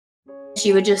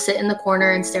She would just sit in the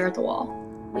corner and stare at the wall.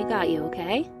 We got you,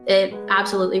 okay? It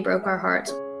absolutely broke our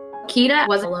hearts. Kita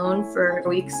was alone for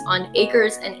weeks on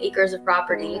acres and acres of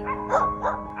property.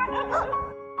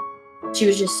 She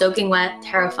was just soaking wet,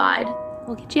 terrified.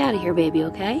 We'll get you out of here, baby,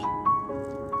 okay?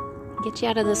 Get you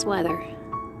out of this weather.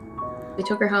 We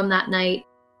took her home that night.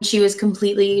 She was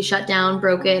completely shut down,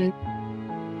 broken.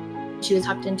 She was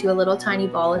tucked into a little tiny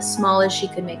ball as small as she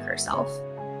could make herself.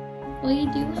 What are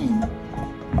you doing?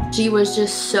 She was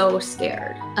just so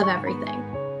scared of everything.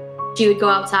 She would go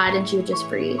outside and she would just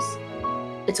freeze.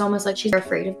 It's almost like she's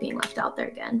afraid of being left out there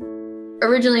again.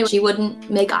 Originally, she wouldn't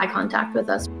make eye contact with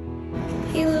us.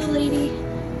 Hey, little lady.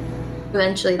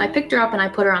 Eventually, I picked her up and I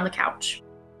put her on the couch.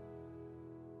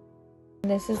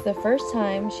 This is the first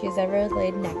time she's ever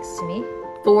laid next to me.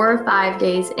 4 or 5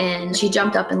 days in, she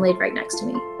jumped up and laid right next to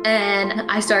me. And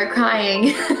I started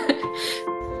crying.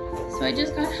 So I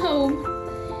just got home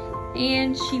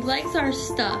and she likes our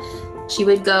stuff. She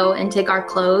would go and take our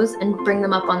clothes and bring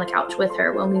them up on the couch with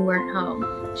her when we weren't home.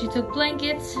 She took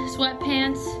blankets,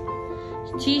 sweatpants,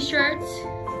 t-shirts.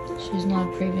 She's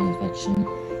not craving affection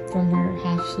from her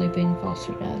half-sleeping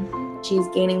foster dad. She's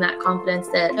gaining that confidence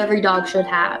that every dog should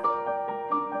have.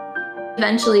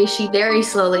 Eventually, she very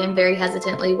slowly and very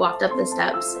hesitantly walked up the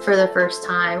steps for the first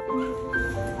time.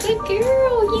 Good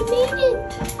girl, you made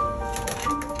it.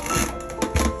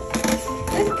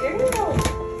 Good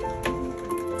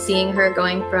girl. Seeing her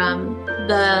going from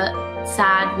the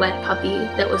sad, wet puppy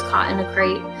that was caught in a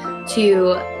crate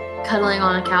to cuddling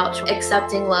on a couch,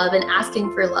 accepting love and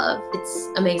asking for love, it's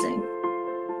amazing.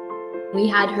 We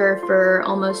had her for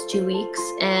almost 2 weeks,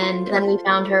 and then we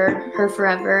found her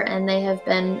forever, and they have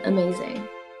been amazing.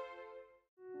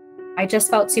 I just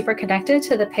felt super connected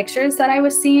to the pictures that I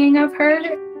was seeing of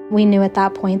her. We knew at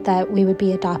that point that we would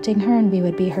be adopting her and we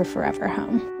would be her forever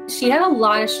home. She had a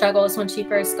lot of struggles when she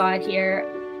first got here.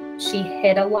 She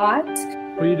hid a lot.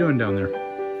 What are you doing down there?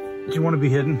 Do you want to be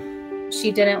hidden?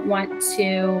 She didn't want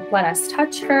to let us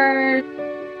touch her.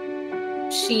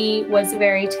 She was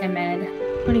very timid.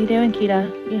 What are you doing, Kita?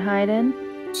 You hiding?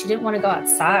 She didn't want to go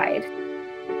outside.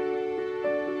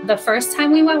 The first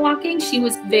time we went walking, she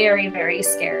was very, very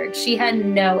scared. She had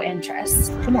no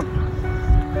interest. Come on.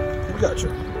 We got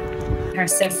you. Her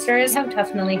sisters have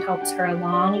definitely helped her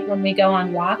along when we go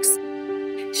on walks.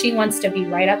 She wants to be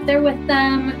right up there with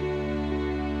them.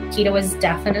 Kita was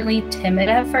definitely timid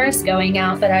at first going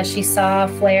out, but as she saw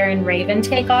Flair and Raven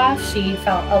take off, she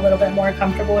felt a little bit more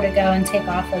comfortable to go and take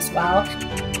off as well.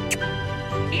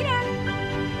 Kita,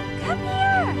 come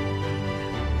here.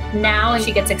 Now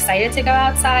she gets excited to go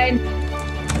outside.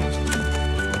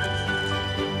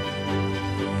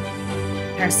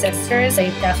 Her sisters,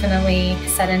 they definitely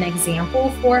set an example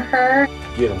for her.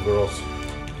 Get them, girls.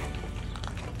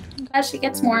 As she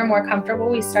gets more and more comfortable,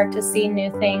 we start to see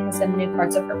new things and new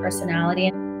parts of her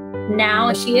personality.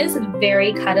 Now she is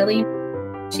very cuddly.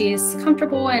 She's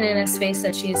comfortable and in a space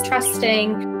that she's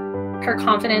trusting. Her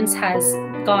confidence has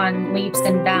gone leaps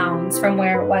and bounds from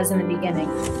where it was in the beginning.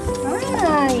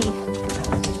 Hi.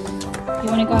 You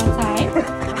want to go outside?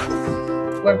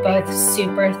 We're both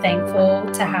super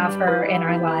thankful to have her in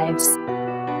our lives.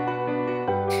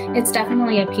 It's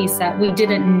definitely a piece that we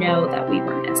didn't know that we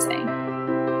were missing.